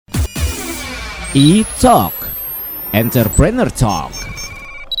E-Talk, Entrepreneur Talk.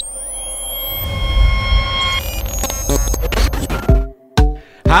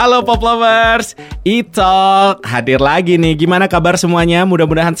 Halo Pop Lovers, E-Talk hadir lagi nih. Gimana kabar semuanya?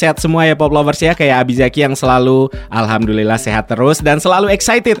 Mudah-mudahan sehat semua ya Pop Lovers ya. Kayak Abizaki yang selalu alhamdulillah sehat terus dan selalu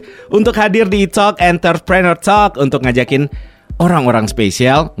excited untuk hadir di E-Talk Entrepreneur Talk untuk ngajakin orang-orang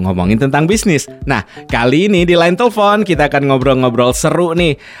spesial ngomongin tentang bisnis. Nah, kali ini di line telepon kita akan ngobrol-ngobrol seru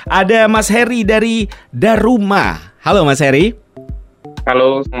nih. Ada Mas Heri dari Daruma. Halo Mas Heri.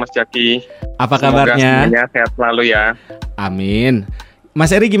 Halo Mas Jaki. Apa kabarnya? Semuanya sehat selalu ya. Amin.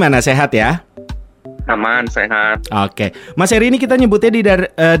 Mas Heri gimana? Sehat ya? Aman, sehat. Oke. Mas Heri ini kita nyebutnya di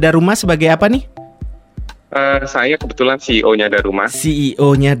Daruma sebagai apa nih? Saya kebetulan CEO-nya Daruma.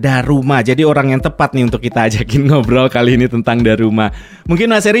 CEO-nya Daruma. Jadi orang yang tepat nih untuk kita ajakin ngobrol kali ini tentang Daruma.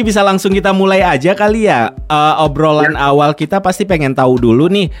 Mungkin Mas Heri bisa langsung kita mulai aja kali ya. Obrolan awal kita pasti pengen tahu dulu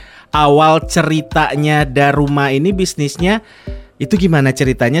nih. Awal ceritanya Daruma ini bisnisnya itu gimana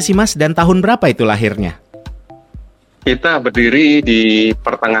ceritanya sih Mas? Dan tahun berapa itu lahirnya? Kita berdiri di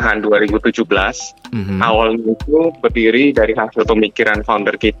pertengahan 2017. Awalnya itu berdiri dari hasil pemikiran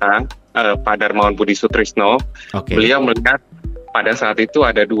founder kita, Pak Darmawan Budi Sutrisno. Okay. Beliau melihat pada saat itu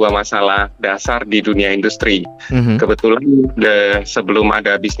ada dua masalah dasar di dunia industri. Kebetulan sebelum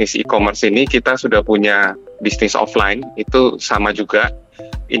ada bisnis e-commerce ini, kita sudah punya bisnis offline, itu sama juga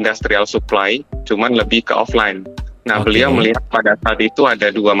industrial supply, cuman lebih ke offline. Nah, Beliau melihat pada saat itu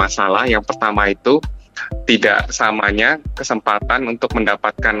ada dua masalah. Yang pertama itu tidak samanya kesempatan untuk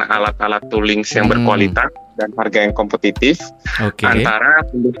mendapatkan alat-alat toolings yang berkualitas dan harga yang kompetitif antara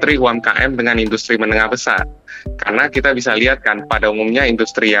industri UMKM dengan industri menengah besar. Karena kita bisa lihat kan pada umumnya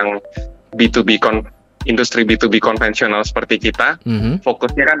industri yang industri B2B konvensional seperti kita,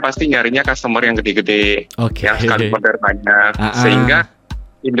 fokusnya kan pasti nyarinya customer yang gede-gede, yang sekali order banyak, sehingga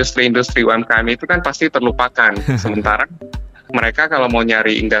industri-industri UMKM itu kan pasti terlupakan. Sementara mereka kalau mau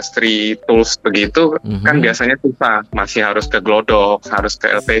nyari industri tools begitu kan biasanya susah, masih harus ke Glodok, harus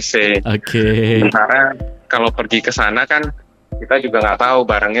ke LTC. Sementara kalau pergi ke sana kan kita juga nggak tahu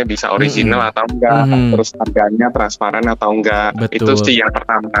barangnya bisa original atau enggak, terus harganya transparan atau enggak. Itu sih yang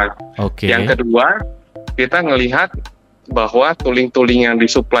pertama. Yang kedua, kita ngelihat bahwa tooling-tooling yang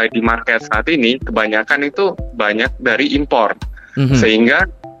disuplai di market saat ini kebanyakan itu banyak dari impor, sehingga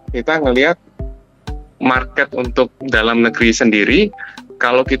kita ngelihat market untuk dalam negeri sendiri,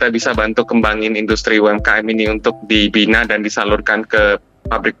 kalau kita bisa bantu kembangin industri UMKM ini untuk dibina dan disalurkan ke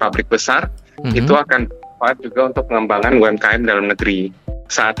pabrik-pabrik besar, itu akan bermanfaat juga untuk pengembangan UMKM dalam negeri.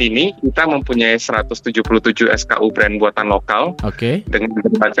 Saat ini kita mempunyai 177 SKU brand buatan lokal dengan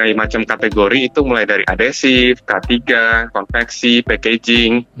berbagai macam kategori, itu mulai dari adhesif, K3, konveksi,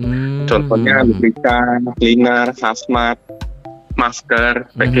 packaging, contohnya lubrikan, cleaner, hazmat, masker,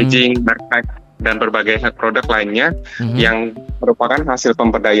 packaging, backpack, dan berbagai produk lainnya yang merupakan hasil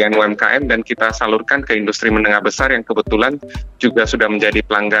pemberdayaan UMKM dan kita salurkan ke industri menengah besar yang kebetulan juga sudah menjadi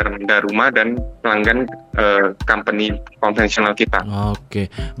pelanggan Daruma dan pelanggan company konvensional kita.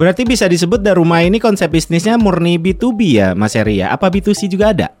 Berarti bisa disebut Daruma ini konsep bisnisnya murni B2B ya Mas Heri ya? Apa B2C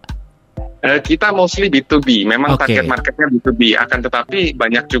juga ada? Kita mostly B2B, memang target marketnya B2B, akan tetapi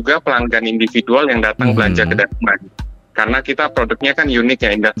banyak juga pelanggan individual yang datang belanja ke Daruma. Karena kita produknya kan unik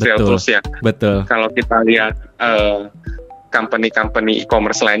ya, industrial tools ya. Kalau kita lihat company-company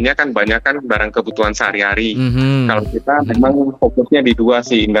e-commerce lainnya kan banyak kan barang kebutuhan sehari-hari. Kalau kita memang fokusnya di dua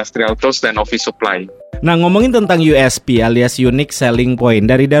sih, industrial tools dan office supply. Nah, ngomongin tentang USP alias unique selling point,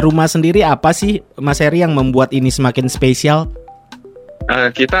 dari Daruma sendiri apa sih Mas Heri yang membuat ini semakin spesial?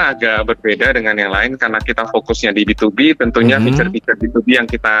 Kita agak berbeda dengan yang lain karena kita fokusnya di B2B, tentunya feature-feature B2B yang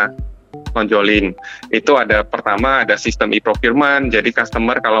kita tonjolin. Itu pertama ada sistem e-procurement, jadi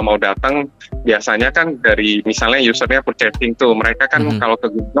customer kalau mau datang biasanya kan dari misalnya usernya purchasing tuh, mereka kan kalau ke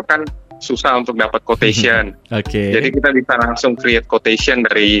Google kan susah untuk dapat quotation. Jadi kita bisa langsung create quotation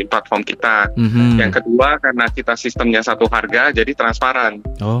dari platform kita. Yang kedua karena kita sistemnya satu harga, jadi transparan,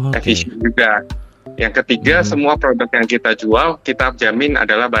 efisien juga. Yang ketiga semua produk yang kita jual kita jamin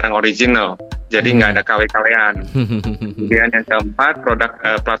adalah barang original. Jadi nggak ada kale-kalean. Kemudian yang keempat,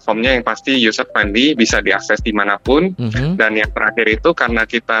 platformnya yang pasti user friendly, bisa diakses dimanapun. Dan yang terakhir itu karena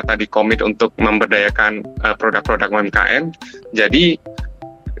kita tadi komit untuk memberdayakan produk-produk UMKM, jadi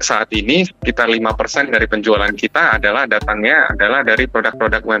saat ini sekitar 5% dari penjualan kita datangnya dari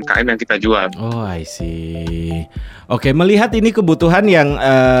produk-produk UMKM yang kita jual. I see. Melihat ini kebutuhan yang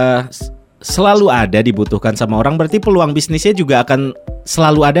selalu ada dibutuhkan sama orang, berarti peluang bisnisnya juga akan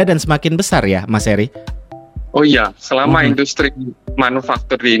selalu ada dan semakin besar ya Mas Heri? Oh iya, selama industri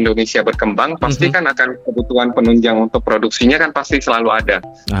manufaktur di Indonesia berkembang, pasti kan akan kebutuhan penunjang untuk produksinya kan pasti selalu ada.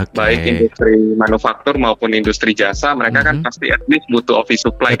 Baik industri manufaktur maupun industri jasa, mereka kan pasti at least butuh office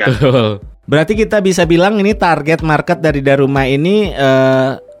supply kan. Betul. Berarti kita bisa bilang ini target market dari Daruma ini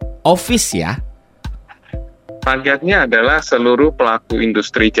office ya? Targetnya adalah seluruh pelaku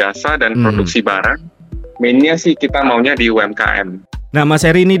industri jasa dan produksi barang. Mainnya sih kita maunya di UMKM. Nah Mas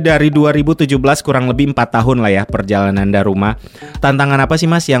Heri, ini dari 2017 kurang lebih 4 tahun lah ya perjalanan Daruma. Tantangan apa sih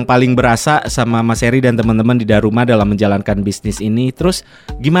Mas yang paling berasa sama Mas Heri dan teman-teman di Daruma dalam menjalankan bisnis ini? Terus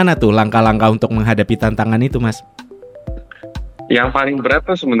gimana tuh langkah-langkah untuk menghadapi tantangan itu Mas? Yang paling berat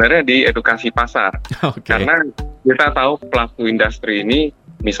tuh sebenarnya di edukasi pasar. Karena kita tahu pelaku industri ini,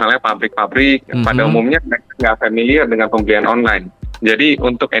 misalnya pabrik-pabrik, pada umumnya nggak familiar dengan pembelian online. Jadi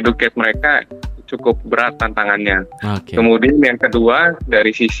untuk educate mereka cukup berat tantangannya. Kemudian yang kedua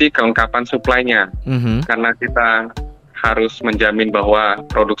dari sisi kelengkapan supply-nya. Karena kita harus menjamin bahwa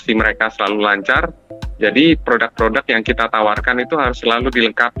produksi mereka selalu lancar. Jadi produk-produk yang kita tawarkan itu harus selalu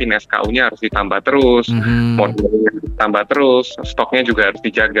dilengkapi, SKU-nya harus ditambah terus, modelnya ditambah terus, stoknya juga harus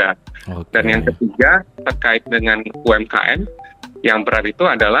dijaga. Dan yang ketiga terkait dengan UMKM, yang berat itu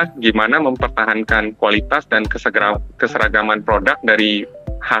adalah gimana mempertahankan kualitas dan keseragaman produk dari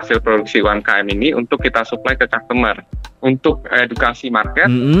hasil produksi UMKM ini untuk kita supply ke customer. Untuk edukasi market,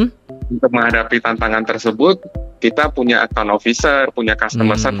 untuk menghadapi tantangan tersebut, kita punya account officer, punya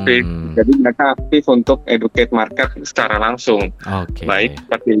customer service, jadi mereka aktif untuk educate market secara langsung. Baik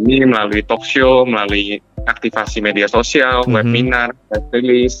seperti ini melalui talk show, melalui aktivasi media sosial, webinar, press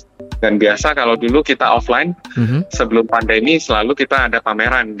release. Dan biasa kalau dulu kita offline, sebelum pandemi selalu kita ada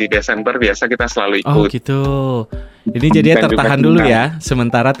pameran di Desember, biasa kita selalu ikut. Oh gitu. Ini jadinya tertahan dulu ya,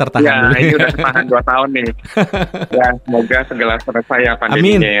 sementara tertahan dulu. Ya, ini udah tertahan 2 tahun nih. Ya, semoga segala selesai ya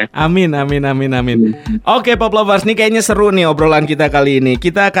pandeminya ya. Amin. Oke Pop Lovers, nih kayaknya seru nih obrolan kita kali ini.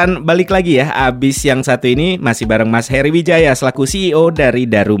 Kita akan balik lagi ya, abis yang satu ini masih bareng Mas Heri Wijaya selaku CEO dari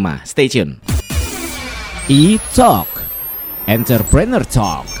Daruma. Stay tune. E-Talk, Entrepreneur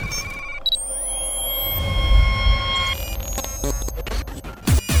Talk.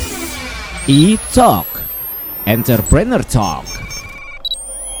 E-Talk, Entrepreneur Talk.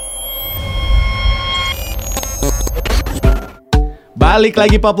 Balik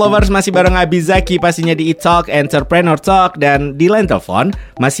lagi Pop Lovers, masih bareng Abi Zaki pastinya di E-Talk, Entrepreneur Talk. Dan di line telepon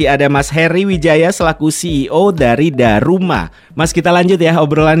masih ada Mas Heri Wijaya selaku CEO dari Daruma. Mas, kita lanjut ya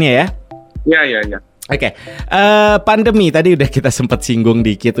obrolannya ya. Ya. Oke, pandemi tadi udah kita sempat singgung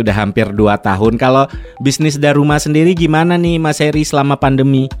dikit, udah hampir 2 tahun. Kalau bisnis Daruma sendiri gimana nih Mas Heri selama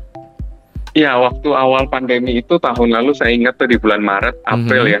pandemi? Ya, waktu awal pandemi itu tahun lalu saya ingat tuh di bulan Maret,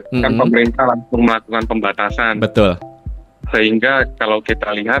 April ya, kan pemerintah langsung melakukan pembatasan. Betul. Sehingga kalau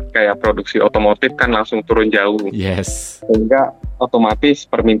kita lihat kayak produksi otomotif kan langsung turun jauh. Yes. Sehingga otomatis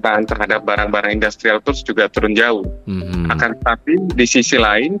permintaan terhadap barang-barang industrial tools juga turun jauh. Akan tetapi di sisi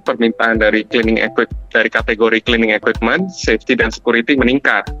lain permintaan dari kategori cleaning equipment, safety dan security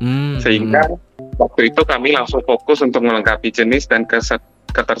meningkat. Sehingga waktu itu kami langsung fokus untuk melengkapi jenis dan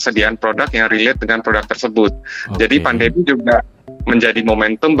ketersediaan produk yang relate dengan produk tersebut. Jadi pandemi juga menjadi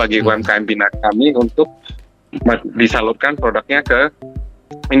momentum bagi UMKM binaan kami untuk disalurkan produknya ke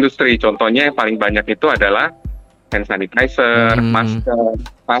industri. Contohnya yang paling banyak itu adalah hand sanitizer, masker,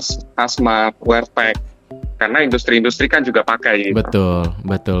 hazmat, wear pack. Karena industri-industri kan juga pakai. Betul.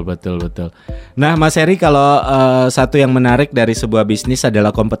 Nah, Mas Heri, kalau satu yang menarik dari sebuah bisnis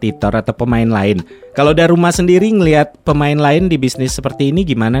adalah kompetitor atau pemain lain. Kalau Daruma sendiri ngelihat pemain lain di bisnis seperti ini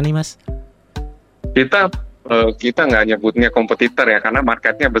gimana nih, Mas? Kita nggak nyebutnya kompetitor ya, karena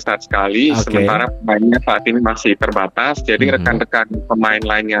marketnya besar sekali. Sementara pemainnya saat ini masih terbatas. Jadi rekan-rekan pemain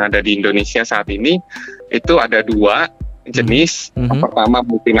lain yang ada di Indonesia saat ini itu ada 2 jenis. Yang pertama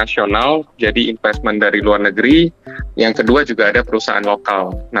multinasional, jadi investment dari luar negeri. Yang kedua juga ada perusahaan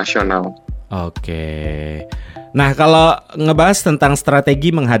lokal nasional. Nah, kalau ngebahas tentang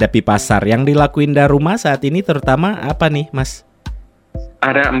strategi menghadapi pasar yang dilakuin Daruma saat ini terutama apa nih, Mas?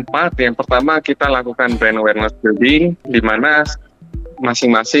 Ada 4. Yang pertama kita lakukan brand awareness building, di mana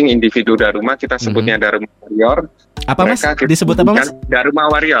masing-masing individu Daruma kita sebutnya Daruma Warrior. Apa Mas? Disebut apa Mas? Daruma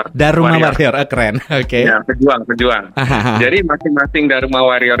Warrior. Daruma Warrior, keren. Oke. Ya, pejuang. Jadi masing-masing Daruma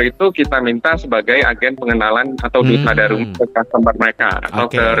Warrior itu kita minta sebagai agen pengenalan atau duta Daruma ke customer mereka atau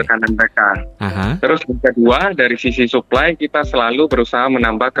ke rekanan mereka. Terus yang kedua, dari sisi supply kita selalu berusaha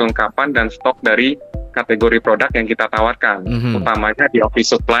menambah kelengkapan dan stok dari kategori produk yang kita tawarkan, utamanya di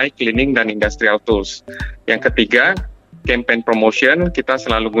office supply, cleaning, dan industrial tools. Yang ketiga, campaign promotion, kita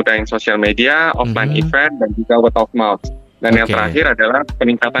selalu gunain social media, offline event, dan juga word of mouth. Dan yang terakhir adalah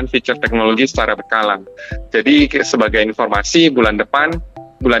peningkatan feature teknologi secara berkala. Jadi sebagai informasi, bulan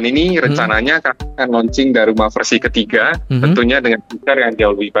ini rencananya akan launching Daruma versi ketiga, tentunya dengan feature yang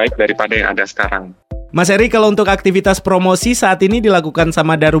jauh lebih baik daripada yang ada sekarang. Mas Heri, kalau untuk aktivitas promosi saat ini dilakukan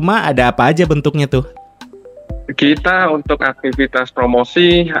sama Daruma, ada apa aja bentuknya tuh? Kita untuk aktivitas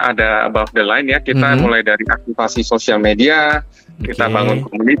promosi ada above the line ya. Kita mulai dari aktivasi sosial media, kita bangun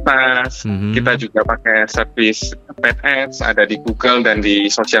komunitas, kita juga pakai service paid ads, ada di Google dan di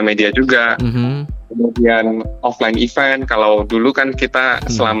sosial media juga. Kemudian offline event, kalau dulu kan kita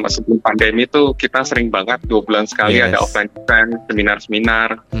selama sebelum pandemi itu kita sering banget 2 bulan sekali ada offline event,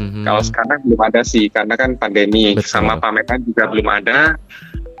 seminar-seminar. Kalau sekarang belum ada sih, karena kan pandemi. Sama pameran juga belum ada.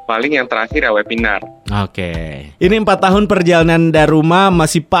 Paling yang terakhir ya webinar. Oke. Ini 4 tahun perjalanan Daruma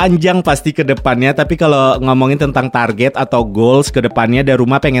masih panjang pasti ke depannya. Tapi kalau ngomongin tentang target atau goals ke depannya,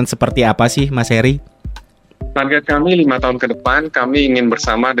 Daruma pengen seperti apa sih, Mas Heri? Target kami 5 tahun ke depan, kami ingin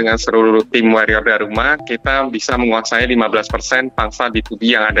bersama dengan seluruh tim Warrior Daruma, kita bisa menguasai 15% pangsa B2B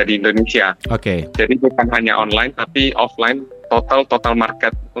yang ada di Indonesia. Oke. Jadi bukan hanya online, tapi offline. Total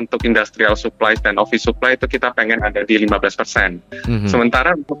market untuk industrial supplies dan office supply itu kita pengen ada di 15%.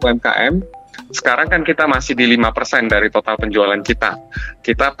 Sementara untuk UMKM, sekarang kan kita masih di 5% dari total penjualan kita.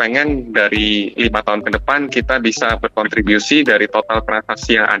 Kita pengen dari 5 tahun ke depan kita bisa berkontribusi dari total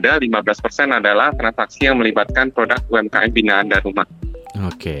transaksi yang ada, 15% adalah transaksi yang melibatkan produk UMKM binaan Daruma.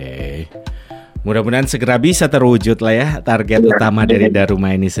 Oke. Mudah-mudahan segera bisa terwujud lah ya target utama dari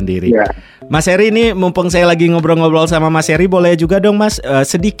Daruma ini sendiri. Mas Heri, ini mumpung saya lagi ngobrol-ngobrol sama Mas Heri, boleh juga dong Mas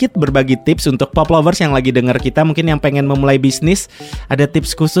sedikit berbagi tips untuk pop lovers yang lagi dengar kita, mungkin yang pengen memulai bisnis. Ada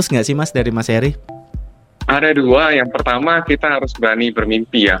tips khusus nggak sih Mas dari Mas Heri? Ada 2. Yang pertama, kita harus berani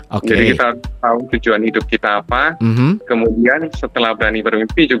bermimpi ya. Jadi kita tahu tujuan hidup kita apa. Kemudian setelah berani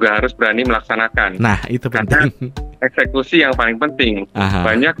bermimpi juga harus berani melaksanakan. Nah, itu penting. Karena eksekusi yang paling penting.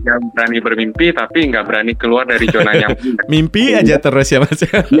 Banyak yang berani bermimpi tapi nggak berani keluar dari zona nyaman. Mimpi aja terus ya Mas.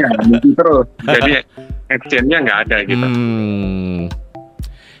 Iya, mimpi terus. Jadi actionnya nggak ada gitu.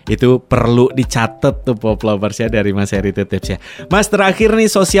 Itu perlu dicatat tuh pop lovers ya dari Mas Heri tips ya. Mas, terakhir nih,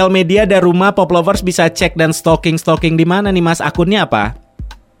 sosial media Daruma pop lovers bisa cek dan stalking di mana nih Mas? Akunnya apa?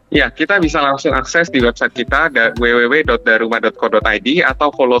 Ya, kita bisa langsung akses di website kita www.daruma.co.id atau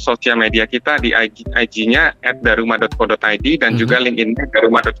follow sosial media kita di IG-nya @daruma.co.id dan juga LinkedIn-nya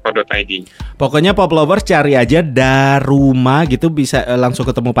daruma.co.id. Pokoknya pop lovers cari aja Daruma gitu, bisa langsung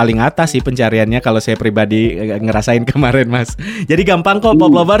ketemu paling atas sih pencariannya kalau saya pribadi ngerasain kemarin Mas. Jadi gampang kok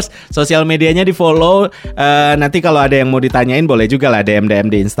pop lovers, sosial medianya di-follow. Nanti kalau ada yang mau ditanyain boleh juga lah DM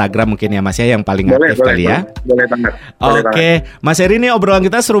di Instagram mungkin ya Mas ya, yang paling aktif kali ya. Boleh banget. Oke, Mas Heri, ini obrolan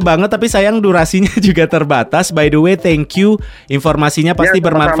kita seru banget tapi sayang durasinya juga terbatas. By the way, thank you, informasinya pasti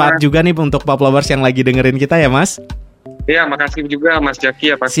bermanfaat juga nih untuk pop lovers yang lagi dengerin kita ya Mas. Ya, makasih juga Mas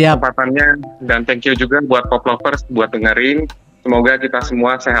Jaki atas kesempatannya, dan thank you juga buat pop lovers buat dengerin. Semoga kita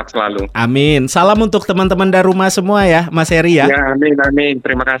semua sehat selalu. Amin. Salam untuk teman-teman Daruma semua ya Mas Heri ya. Ya, amin.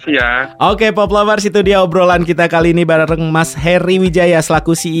 Terima kasih ya. Oke pop lovers, itu dia obrolan kita kali ini bareng Mas Heri Wijaya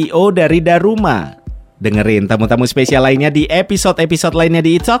selaku CEO dari Daruma. Dengerin tamu-tamu spesial lainnya di episode-episode lainnya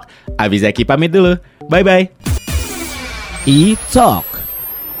di E-Talk. Abi Zaki pamit dulu. Bye-bye. E-Talk,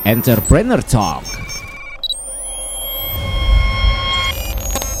 Entrepreneur Talk.